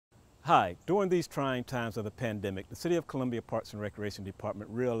Hi, during these trying times of the pandemic, the City of Columbia Parks and Recreation Department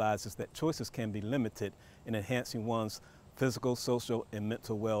realizes that choices can be limited in enhancing one's physical, social, and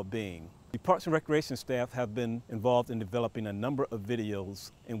mental well-being. The Parks and Recreation staff have been involved in developing a number of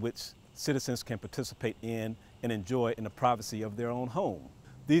videos in which citizens can participate in and enjoy in the privacy of their own home.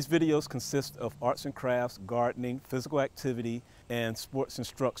 These videos consist of arts and crafts, gardening, physical activity, and sports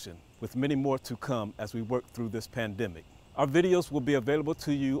instruction, with many more to come as we work through this pandemic. Our videos will be available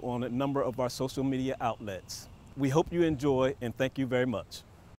to you on a number of our social media outlets. We hope you enjoy and thank you very much.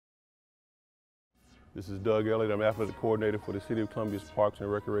 This is Doug Elliott. I'm athletic coordinator for the City of Columbia's Parks and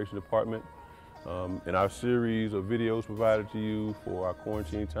Recreation Department. In our series of videos provided to you for our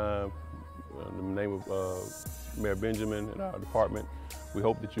quarantine time, in the name of Mayor Benjamin and our department, we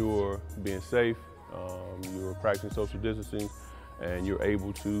hope that you're being safe, you're practicing social distancing, and you're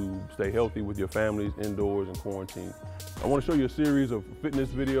able to stay healthy with your families indoors in quarantine. I want to show you a series of fitness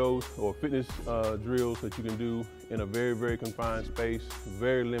videos or fitness drills that you can do in a very, very confined space,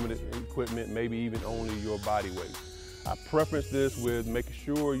 very limited equipment, maybe even only your body weight. I preference this with making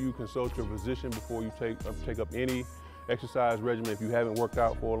sure you consult your physician before you take up any exercise regimen if you haven't worked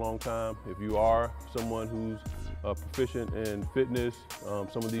out for a long time. If you are someone who's proficient in fitness,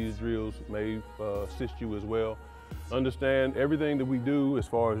 some of these drills may assist you as well. Understand everything that we do as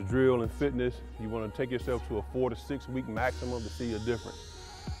far as drill and fitness, you want to take yourself to a 4 to 6 week maximum to see a difference.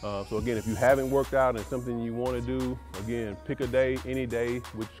 So again, if you haven't worked out and something you want to do, again, pick a day, any day,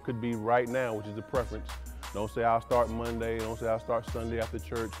 which could be right now, which is the preference. Don't say I'll start Monday, don't say I'll start Sunday after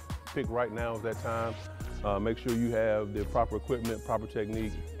church. Pick right now is that time. Make sure you have the proper equipment, proper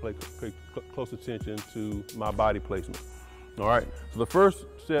technique, pay close attention to my body placement. All right, so the first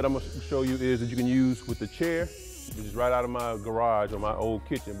set I'm gonna show you is that you can use with the chair, which is right out of my garage or my old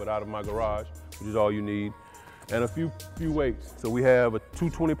kitchen, but out of my garage, which is all you need, and a few weights. So we have 2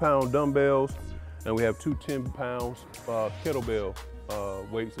 20-pound dumbbells, and we have 2 10-pound kettlebell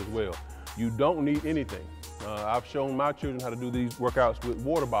weights as well. You don't need anything. I've shown my children how to do these workouts with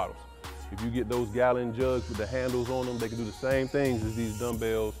water bottles. If you get those gallon jugs with the handles on them, they can do the same things as these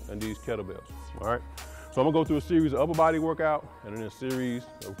dumbbells and these kettlebells, all right? So I'm gonna go through a series of upper body workout and then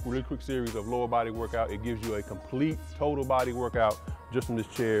a really quick series of lower body workout. It gives you a complete total body workout just from this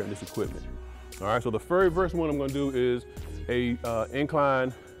chair and this equipment. All right, so the very first one I'm gonna do is a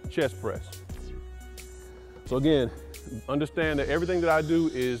incline chest press. So again, understand that everything that I do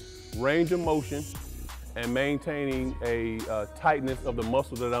is range of motion and maintaining a tightness of the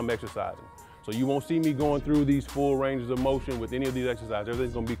muscle that I'm exercising. So you won't see me going through these full ranges of motion with any of these exercises.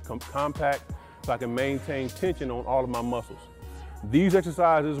 Everything's gonna be compact, so I can maintain tension on all of my muscles. These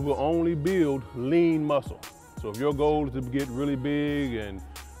exercises will only build lean muscle. So if your goal is to get really big and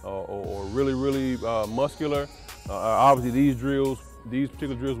or really muscular, obviously these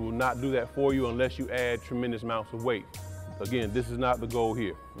particular drills will not do that for you unless you add tremendous amounts of weight. Again, this is not the goal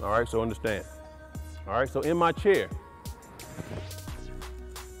here. All right, so understand. All right, so in my chair,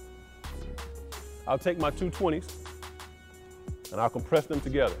 I'll take my 2 20s and I'll compress them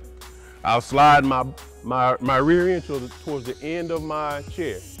together. I'll slide my rear end towards the end of my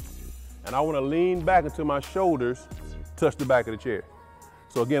chair. And I want to lean back until my shoulders touch the back of the chair.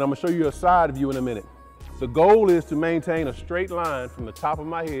 So again, I'm going to show you a side view in a minute. The goal is to maintain a straight line from the top of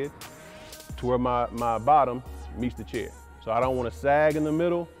my head to where my bottom meets the chair. So I don't want to sag in the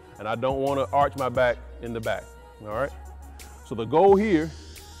middle and I don't want to arch my back in the back, all right? So the goal here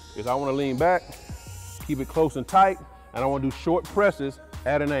is I want to lean back, keep it close and tight, and I want to do short presses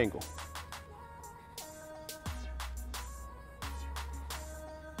at an angle.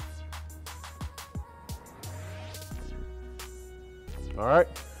 All right,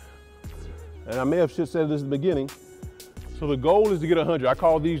 and I may have said this at the beginning. So the goal is to get 100. I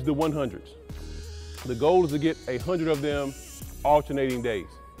call these the 100s. The goal is to get 100 of them alternating days.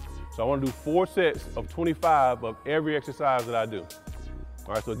 So I want to do 4 sets of 25 of every exercise that I do.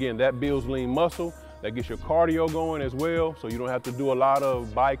 All right, so again, that builds lean muscle. That gets your cardio going as well, so you don't have to do a lot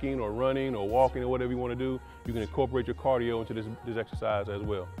of biking or running or walking or whatever you want to do. You can incorporate your cardio into this exercise as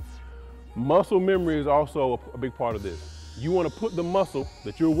well. Muscle memory is also a big part of this. You want to put the muscle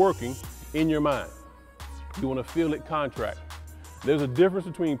that you're working in your mind. You want to feel it contract. There's a difference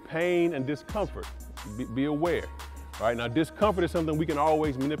between pain and discomfort. Be aware. All right, now discomfort is something we can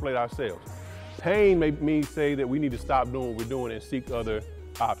always manipulate ourselves. Pain may say that we need to stop doing what we're doing and seek other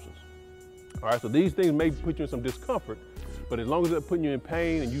options. All right, so these things may put you in some discomfort, but as long as they're putting you in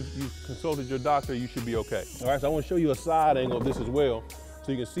pain and you consulted your doctor, you should be okay. All right, so I want to show you a side angle of this as well,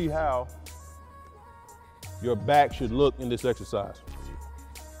 so you can see how your back should look in this exercise.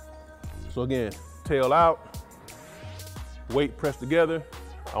 So again, tail out, weight pressed together,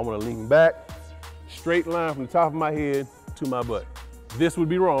 I wanna lean back, straight line from the top of my head to my butt. This would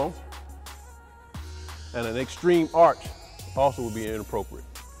be wrong. And an extreme arch also would be inappropriate.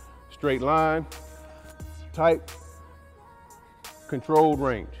 Straight line, tight, controlled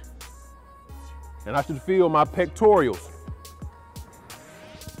range. And I should feel my pectorals.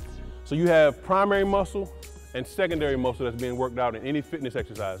 So you have primary muscle and secondary muscle that's being worked out in any fitness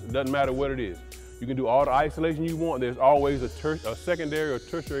exercise. It doesn't matter what it is. You can do all the isolation you want. There's always a secondary or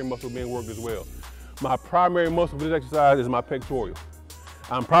tertiary muscle being worked as well. My primary muscle for this exercise is my pectoral.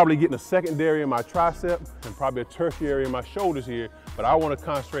 I'm probably getting a secondary in my tricep and probably a tertiary in my shoulders here, but I want to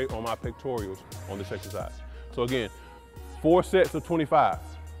concentrate on my pectorals on this exercise. So again, 4 sets of 25,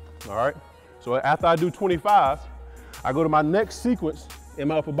 all right? So after I do 25, I go to my next sequence in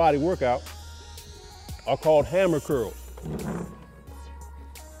my upper body workout, are called hammer curls.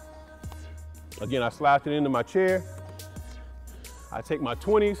 Again, I slide it into my chair. I take my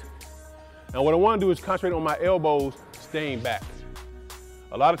 20s, and what I want to do is concentrate on my elbows staying back.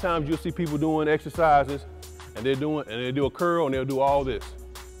 A lot of times you'll see people doing exercises and they do a curl and they'll do all this.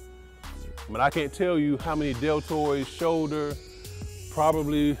 But I can't tell you how many deltoids, shoulder,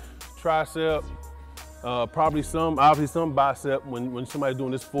 probably tricep, obviously some bicep when somebody's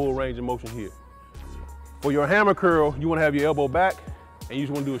doing this full range of motion here. For your hammer curl, you want to have your elbow back and you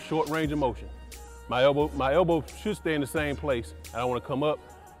just want to do a short range of motion. My elbow should stay in the same place. I don't want to come up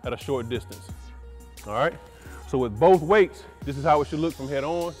at a short distance. All right? So with both weights, this is how it should look from head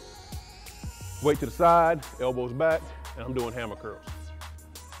on. Weight to the side, elbows back, and I'm doing hammer curls.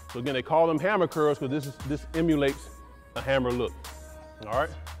 So again, they call them hammer curls because this emulates a hammer look. All right?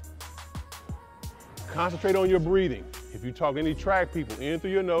 Concentrate on your breathing. If you talk to any track people, in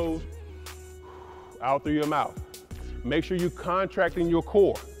through your nose, out through your mouth. Make sure you're contracting your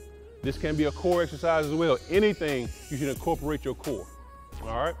core. This can be a core exercise as well. Anything, you should incorporate your core.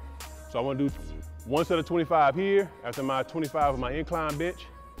 All right? So I want to do 1 set of 25 here, after my 25 of my incline bench.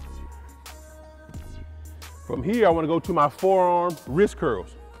 From here, I want to go to my forearm wrist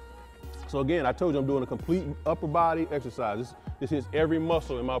curls. So again, I told you I'm doing a complete upper body exercise. This hits every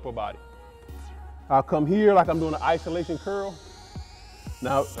muscle in my upper body. I'll come here like I'm doing an isolation curl.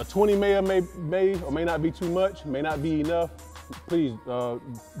 Now, a 20 may or may not be too much, may not be enough. Please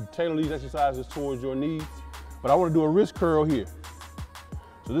tailor these exercises towards your need. But I want to do a wrist curl here.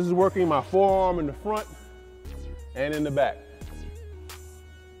 So this is working my forearm in the front and in the back.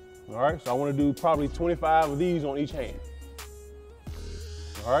 All right, so I want to do probably 25 of these on each hand.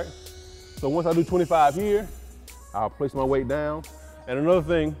 All right, so once I do 25 here, I'll place my weight down. And another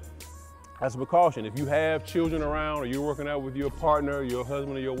thing, as a precaution, if you have children around or you're working out with your partner, your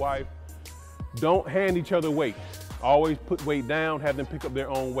husband or your wife, don't hand each other weight. Always put weight down, have them pick up their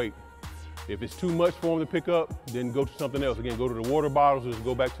own weight. If it's too much for them to pick up, then go to something else. Again, go to the water bottles or just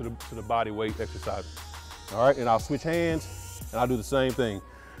go back to the body weight exercise. All right, and I'll switch hands and I'll do the same thing.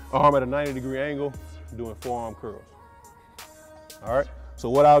 Arm at a 90-degree angle, doing forearm curls. All right, so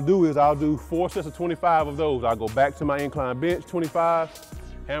what I'll do is I'll do 4 sets of 25 of those. I'll go back to my incline bench, 25,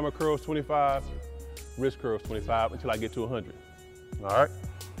 hammer curls, 25, wrist curls, 25, until I get to 100. All right,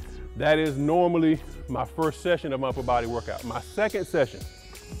 that is normally my first session of my upper body workout. My second session,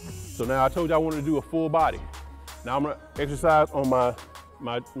 so now I told you I wanted to do a full body. Now I'm gonna exercise on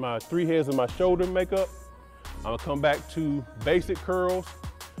my 3 heads of my shoulder makeup. I'm gonna come back to basic curls,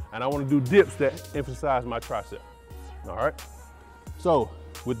 and I wanna do dips that emphasize my tricep. All right, so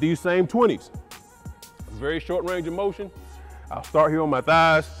with these same 20s, very short range of motion, I'll start here on my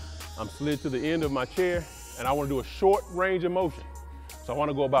thighs. I'm slid to the end of my chair, and I wanna do a short range of motion. So I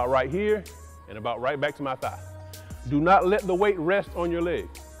wanna go about right here and about right back to my thigh. Do not let the weight rest on your leg.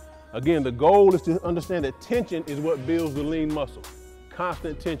 Again, the goal is to understand that tension is what builds the lean muscle.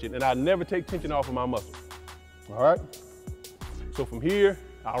 Constant tension, and I never take tension off of my muscle. All right? So from here,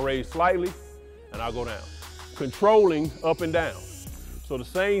 I'll raise slightly, and I'll go down. Controlling up and down. So the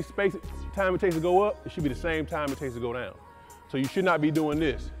same time it takes to go up, it should be the same time it takes to go down. So you should not be doing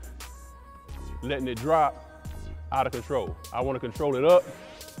this, letting it drop out of control. I want to control it up,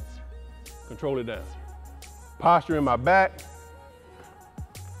 control it down. Posture in my back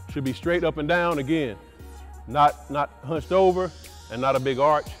should be straight up and down. Again, not hunched over and not a big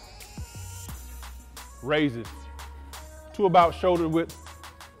arch. Raises to about shoulder width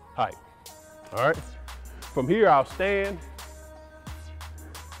height. All right. From here, I'll stand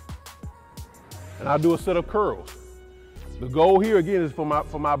and I'll do a set of curls. The goal here again is for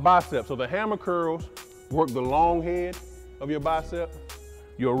my bicep. So the hammer curls work the long head of your bicep.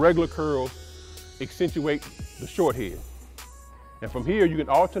 Your regular curls accentuate the short head. And from here, you can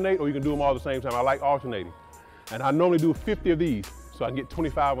alternate or you can do them all at the same time. I like alternating. And I normally do 50 of these. so I can get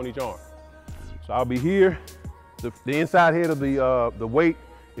 25 on each arm. So I'll be here. The inside head of the weight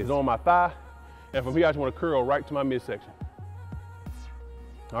is on my thigh. And from here, I just want to curl right to my midsection.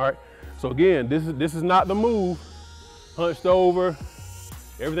 All right. So again, this is not the move. Hunched over,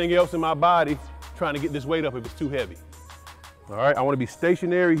 everything else in my body, trying to get this weight up if it's too heavy. All right. I want to be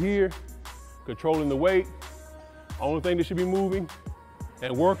stationary here, controlling the weight. Only thing that should be moving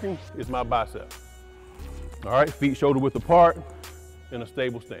and working is my bicep. All right. Feet shoulder width apart in a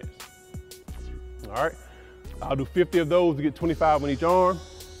stable stance. All right. I'll do 50 of those to get 25 on each arm.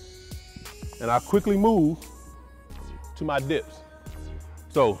 And I'll quickly move to my dips.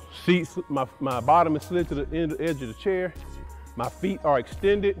 So seats, my bottom is slid to the edge of the chair. My feet are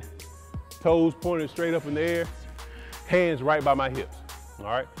extended, toes pointed straight up in the air, hands right by my hips, all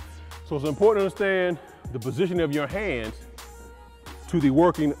right? So it's important to understand the position of your hands to the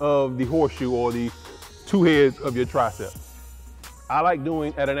working of the horseshoe or the two heads of your tricep. I like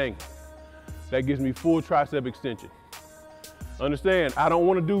doing at an angle. That gives me full tricep extension. Understand, I don't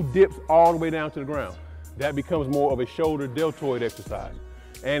want to do dips all the way down to the ground. That becomes more of a shoulder deltoid exercise.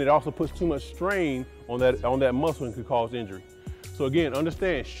 And it also puts too much strain on that muscle and could cause injury. So again,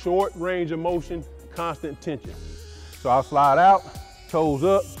 understand, short range of motion, constant tension. So I'll slide out, toes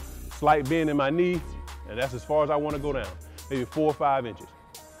up, slight bend in my knee, and that's as far as I want to go down, maybe 4 or 5 inches.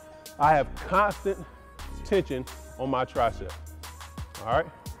 I have constant tension on my tricep, all right?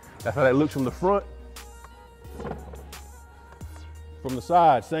 That's how that looks from the front. From the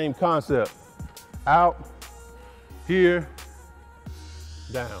side, same concept. Out, here,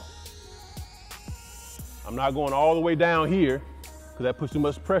 down. I'm not going all the way down here because that puts too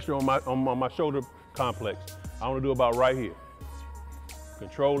much pressure on my shoulder complex. I want to do about right here.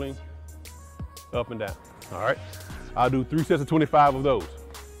 Controlling, up and down, all right? I'll do 3 sets of 25 of those.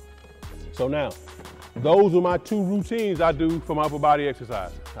 So now, those are my 2 routines I do for my upper body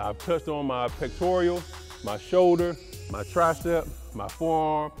exercise. I've touched on my pectoral, my shoulder, my tricep, my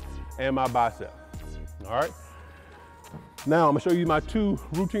forearm, and my bicep, all right? Now I'm gonna show you my 2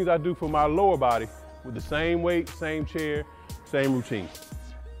 routines I do for my lower body with the same weight, same chair, same routine,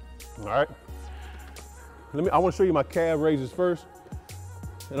 all right? I wanna show you my calf raises first.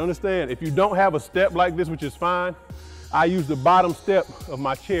 And understand, if you don't have a step like this, which is fine, I use the bottom step of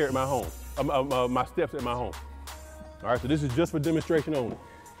my chair at my home, my steps at my home. All right, so this is just for demonstration only.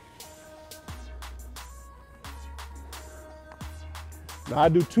 Now I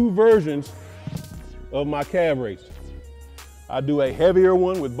do 2 versions of my calf raise. I do a heavier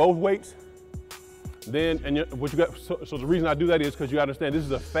one with both weights. So the reason I do that is because you understand this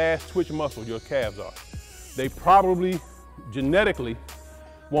is a fast twitch muscle, your calves are. They probably genetically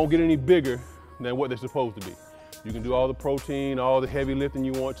won't get any bigger than what they're supposed to be. You can do all the protein, all the heavy lifting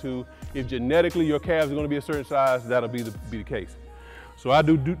you want to. If genetically your calves are gonna be a certain size, that'll be the case. So I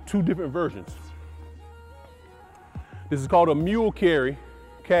do 2 different versions. This is called a mule carry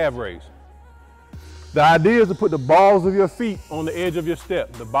calf raise. The idea is to put the balls of your feet on the edge of your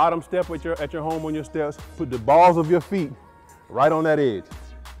step. The bottom step at your home on your steps, put the balls of your feet right on that edge.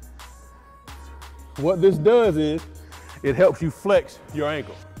 What this does is, it helps you flex your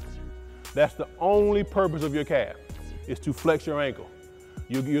ankle. That's the only purpose of your calf, is to flex your ankle.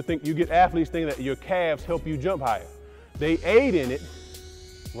 You get athletes think that your calves help you jump higher. They aid in it,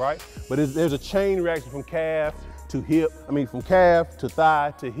 right? But there's a chain reaction from calf to hip, from calf to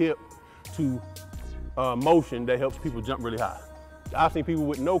thigh to hip to motion that helps people jump really high. I've seen people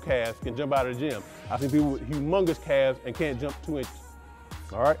with no calves can jump out of the gym. I've seen people with humongous calves and can't jump 2 inches.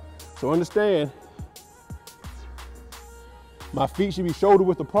 All right, so understand, my feet should be shoulder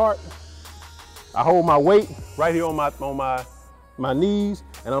width apart. I hold my weight right here on my knees,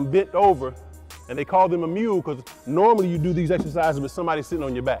 and I'm bent over, and they call them a mule because normally you do these exercises with somebody sitting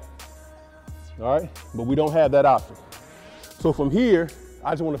on your back. All right, but we don't have that option. So from here,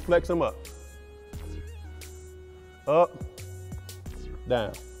 I just want to flex them up. Up,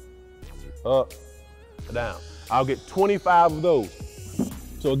 down, up, down. I'll get 25 of those.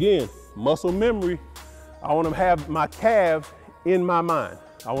 So again, muscle memory, I want to have my calves in my mind.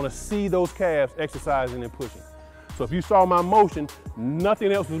 I want to see those calves exercising and pushing. So if you saw my motion,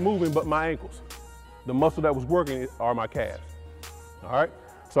 nothing else was moving but my ankles. The muscle that was working are my calves. All right,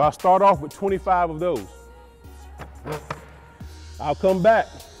 so I'll start off with 25 of those. I'll come back,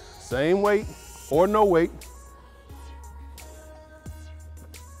 same weight or no weight,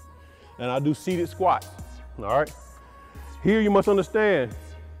 and I'll do seated squats, all right? Here you must understand,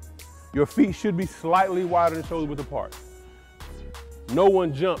 your feet should be slightly wider than shoulder width apart. No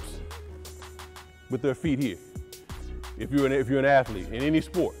one jumps with their feet here. If you're an athlete in any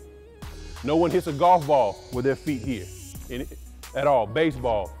sport, no one hits a golf ball with their feet here. at all.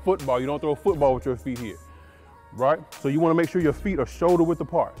 Baseball, football, you don't throw a football with your feet here, right? So you wanna make sure your feet are shoulder width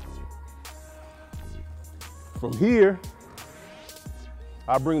apart. From here,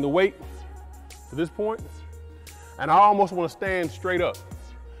 I bring the weight to this point, and I almost wanna stand straight up.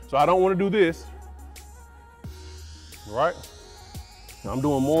 So I don't wanna do this, right? Now I'm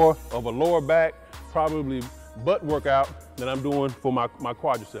doing more of a lower back, probably butt workout than I'm doing for my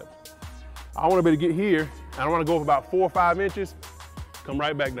quadriceps. I wanna be able to get here, and I wanna go up about 4 or 5 inches, come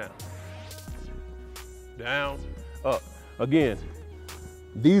right back down. Down, up. Again,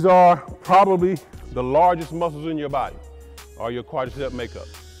 these are probably the largest muscles in your body, or your quadricep makeup.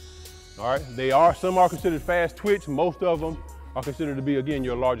 All right, some are considered fast twitch. Most of them are considered to be, again,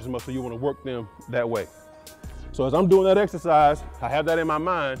 your largest muscle. You wanna work them that way. So as I'm doing that exercise, I have that in my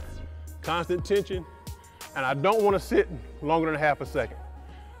mind, constant tension, and I don't wanna sit longer than half a second.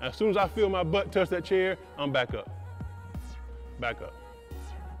 As soon as I feel my butt touch that chair, I'm back up. Back up.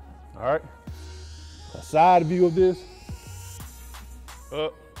 All right? A side view of this.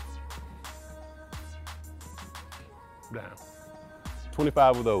 Up. Down.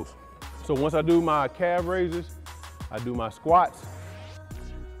 25 of those. So once I do my calf raises, I do my squats,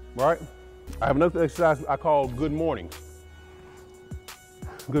 right? I have another exercise I call good mornings.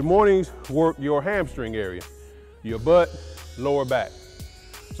 Good mornings work your hamstring area, your butt, lower back.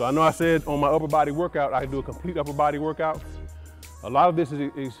 So I know I said on my upper body workout, I can do a complete upper body workout. A lot of this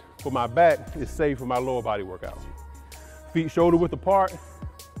is for my back, is saved for my lower body workout. Feet shoulder width apart,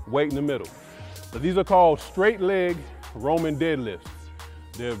 weight in the middle. So these are called straight leg Roman deadlifts.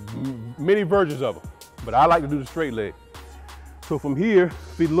 There are many versions of them, but I like to do the straight leg. So from here,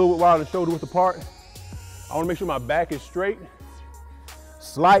 feet a little bit wide and shoulder width apart. I wanna make sure my back is straight.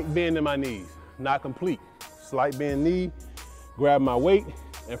 Slight bend in my knees, not complete. Slight bend knee, grab my weight,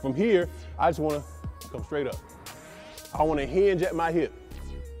 and from here, I just wanna come straight up. I wanna hinge at my hip.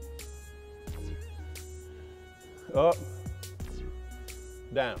 Up,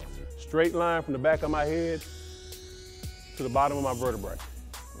 down. Straight line from the back of my head to the bottom of my vertebrae.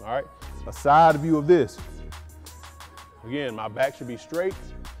 All right, a side view of this. Again, my back should be straight.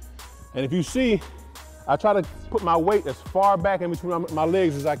 And if you see, I try to put my weight as far back in between my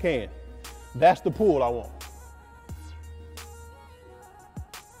legs as I can. That's the pull I want.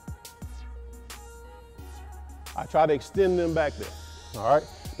 I try to extend them back there, all right?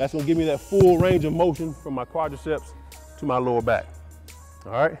 That's gonna give me that full range of motion from my quadriceps to my lower back,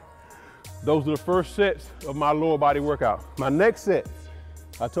 all right? Those are the first sets of my lower body workout. My next set,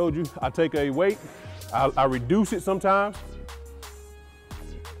 I told you, I take a weight, I reduce it sometimes,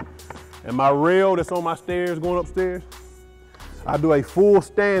 and my rail that's on my stairs going upstairs, I do a full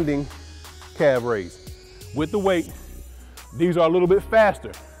standing calf raise with the weight. These are a little bit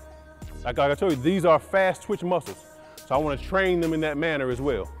faster. Like I told you, these are fast twitch muscles. So I want to train them in that manner as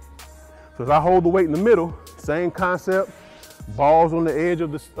well. So as I hold the weight in the middle, same concept, balls on the edge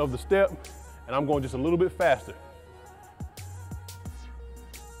of the step, and I'm going just a little bit faster.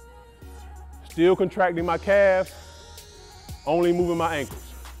 Still contracting my calves, only moving my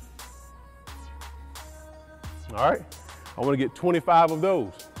ankles. All right, I want to get 25 of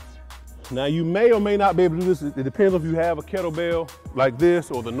those. Now you may or may not be able to do this. It depends if you have a kettlebell like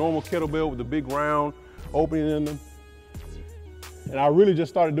this or the normal kettlebell with the big round opening in them. And I really just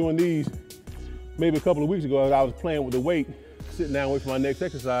started doing these maybe a couple of weeks ago as I was playing with the weight, sitting down waiting for my next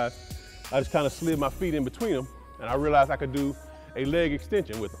exercise. I just kind of slid my feet in between them and I realized I could do a leg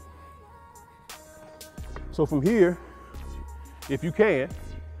extension with them. So from here, if you can,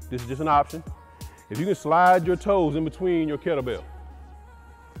 this is just an option. If you can slide your toes in between your kettlebell,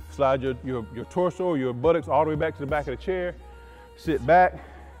 slide your torso or your buttocks all the way back to the back of the chair, sit back.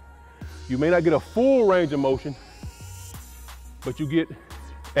 You may not get a full range of motion, but you get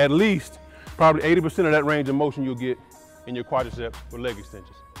at least probably 80% of that range of motion you'll get in your quadriceps with leg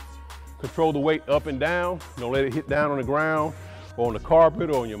extensions. Control the weight up and down. Don't let it hit down on the ground or on the carpet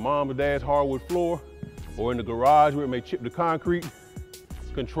or on your mom or dad's hardwood floor or in the garage where it may chip the concrete.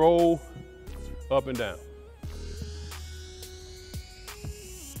 Control up and down.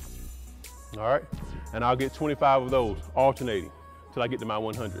 All right, and I'll get 25 of those alternating till I get to my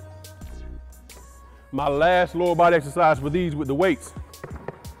 100. My last lower body exercise for these with the weights,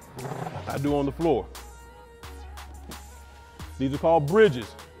 I do on the floor. These are called bridges.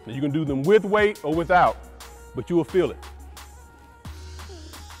 And you can do them with weight or without, but you will feel it.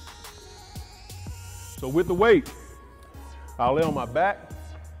 So with the weight, I'll lay on my back.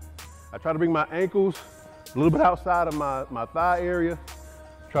 I try to bring my ankles a little bit outside of my thigh area.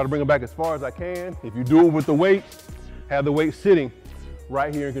 Try to bring them back as far as I can. If you do it with the weight, have the weight sitting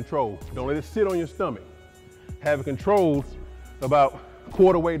right here in control. Don't let it sit on your stomach. Have it controlled about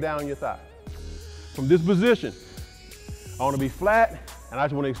quarter way down your thigh. From this position, I want to be flat and I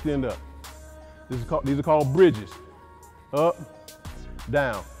just want to extend up. These are called bridges. Up,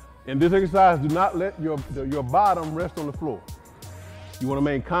 down. In this exercise, do not let your bottom rest on the floor. You want to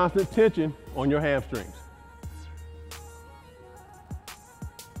maintain constant tension on your hamstrings.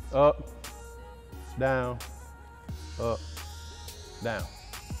 Up, down, up, down.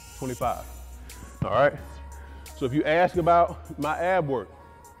 25. All right? So if you ask about my ab work,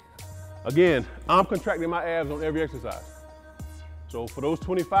 again, I'm contracting my abs on every exercise. So for those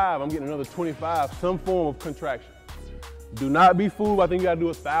 25, I'm getting another 25, some form of contraction. Do not be fooled. I think you gotta do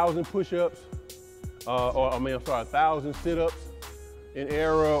 1,000 push-ups, 1,000 sit-ups in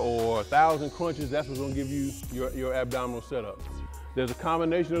error or 1,000 crunches. That's what's gonna give you your abdominal setup. There's a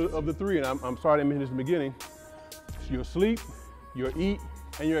combination of the three, and I'm sorry I mentioned this in the beginning. Your sleep, your eat,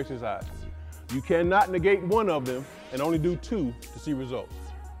 and your exercise. You cannot negate one of them and only do two to see results.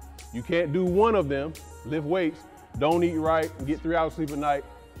 You can't do one of them, lift weights, don't eat right, and get 3 hours sleep a night,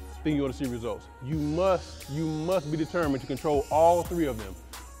 think you're gonna see results. You must be determined to control all three of them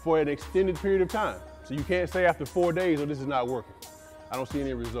for an extended period of time. So you can't say after 4 days, oh, this is not working. I don't see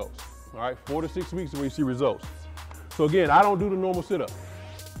any results. All right, 4 to 6 weeks is where you see results. So again, I don't do the normal sit-up.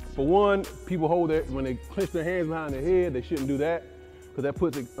 For one, people when they clench their hands behind their head, they shouldn't do that because that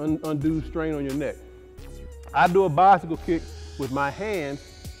puts an undue strain on your neck. I do a bicycle kick with my hands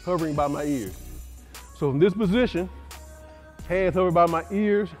hovering by my ears. So in this position, hands hover by my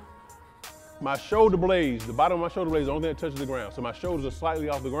ears, my shoulder blades, the bottom of my shoulder blades is the only thing that touches the ground. So my shoulders are slightly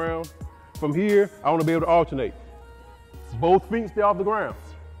off the ground. From here, I want to be able to alternate. Both feet stay off the ground.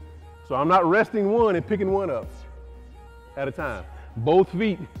 So I'm not resting one and picking one up at a time. Both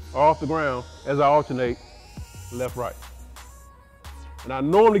feet are off the ground as I alternate left, right. And I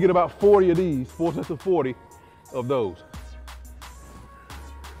normally get about 40 of these, 4 sets of 40 of those.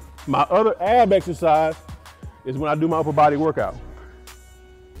 My other ab exercise is when I do my upper body workout.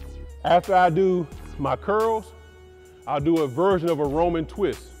 After I do my curls, I'll do a version of a Roman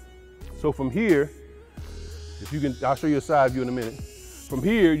twist. So from here, I'll show you a side view in a minute. From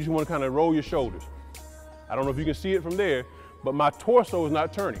here, you just want to kind of roll your shoulders. I don't know if you can see it from there, but my torso is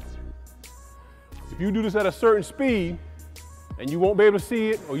not turning. If you do this at a certain speed, and you won't be able to see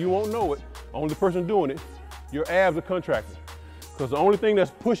it or you won't know it, only the person doing it, your abs are contracting. Because the only thing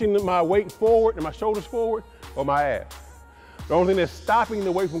that's pushing my weight forward and my shoulders forward are my abs. The only thing that's stopping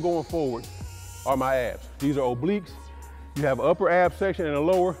the weight from going forward are my abs. These are obliques. You have an upper ab section and a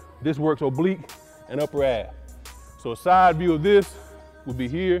lower. This works oblique and upper ab. So a side view of this would be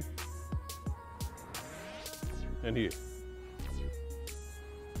here and here.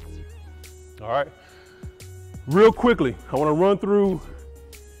 All right. Real quickly, I want to run through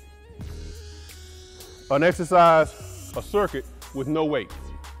an exercise, a circuit with no weight.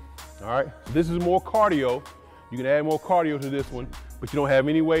 All right. So this is more cardio. You can add more cardio to this one, but you don't have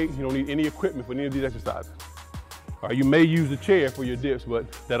any weight. You don't need any equipment for any of these exercises. All right. You may use the chair for your dips,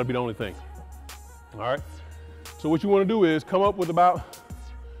 but that'll be the only thing. All right. So what you want to do is come up with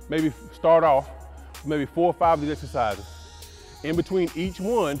start off with maybe 4 or 5 of these exercises. In between each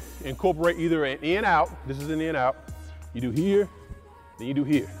one, incorporate either an in-out, this is an in-out, you do here, then you do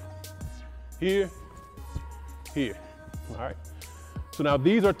here. Here, here, all right? So now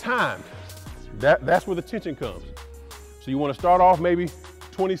these are timed. That's where the tension comes. So you wanna start off maybe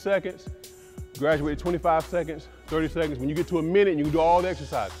 20 seconds, graduate to 25 seconds, 30 seconds. When you get to a minute, you can do all the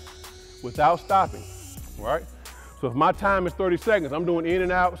exercises without stopping, all right? So if my time is 30 seconds, I'm doing in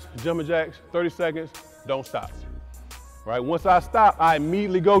and outs, jumping jacks, 30 seconds, don't stop. Right, once I stop, I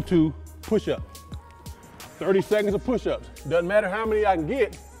immediately go to push-up. 30 seconds of push-ups. Doesn't matter how many I can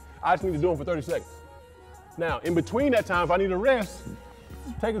get, I just need to do them for 30 seconds. Now, in between that time, if I need a rest,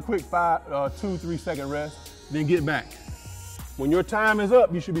 take a quick 2-3 second rest, then get back. When your time is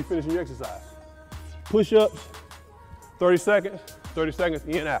up, you should be finishing your exercise. Push-ups, 30 seconds,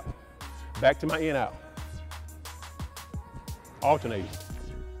 in, out. Back to my in, out. Alternating,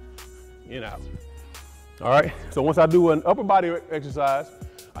 in, out. All right, so once I do an upper body exercise,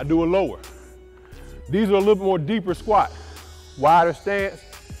 I do a lower. These are a little bit more deeper squat. Wider stance.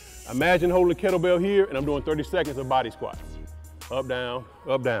 Imagine holding a kettlebell here and I'm doing 30 seconds of body squat. Up, down,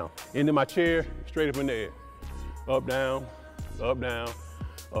 up, down. Into my chair, straight up in the air. Up, down, up, down,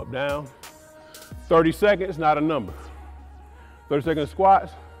 up, down. 30 seconds, not a number. 30 seconds of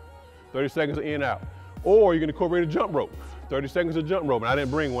squats, 30 seconds of in, out. Or you can incorporate a jump rope. 30 seconds of jump rope, and I didn't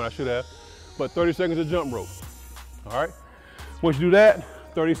bring one, I should have. But 30 seconds of jump rope, all right? Once you do that,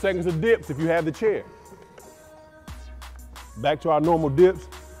 30 seconds of dips if you have the chair. Back to our normal dips,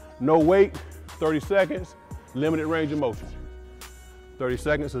 no weight, 30 seconds, limited range of motion. 30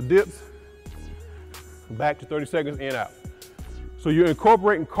 seconds of dips, back to 30 seconds, in, out. So you're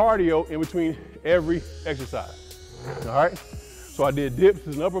incorporating cardio in between every exercise, all right? So I did dips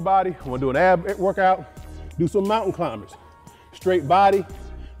as an upper body. I'm gonna do an ab workout, do some mountain climbers. Straight body,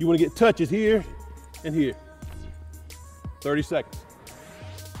 you wanna get touches here and here. 30 seconds.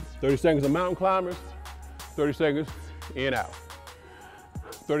 30 seconds of mountain climbers, 30 seconds, in, out.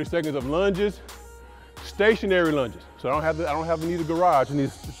 30 seconds of lunges, stationary lunges. So I don't have to need a garage, I need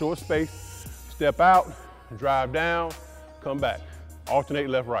a short space. Step out, drive down, come back. Alternate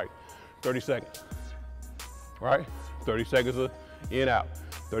left, right, 30 seconds, right? 30 seconds of in, out,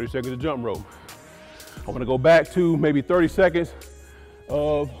 30 seconds of jump rope. I'm gonna go back to maybe 30 seconds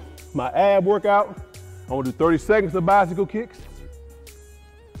of my ab workout. I'm gonna do 30 seconds of bicycle kicks.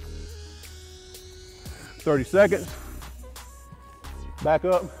 30 seconds, back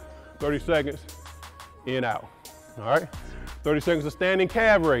up, 30 seconds, in, out, all right? 30 seconds of standing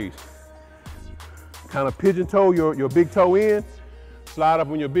calf raise. Kind of pigeon toe your big toe in, slide up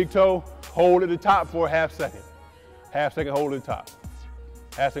on your big toe, hold at the top for a half second. Half second, hold at the top.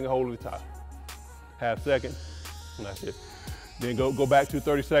 Half second, hold at the top. Half second, and that's it. Then go back to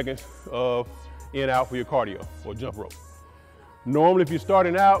 30 seconds of in, out for your cardio or jump rope. Normally, if you're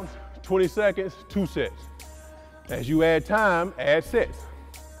starting out, 20 seconds, 2 sets. As you add time, add sets.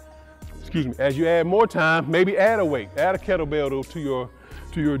 Excuse me, as you add more time, maybe add a weight, add a kettlebell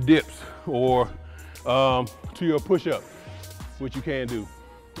to your dips or to your push-up, which you can do,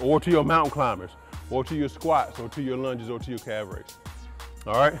 or to your mountain climbers, or to your squats, or to your lunges, or to your calf raise.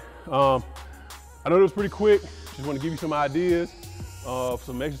 All right, I know it was pretty quick. Just want to give you some ideas of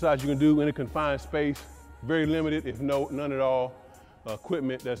some exercise you can do in a confined space, very limited, if none at all,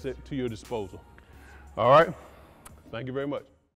 equipment that's to your disposal. All right, thank you very much.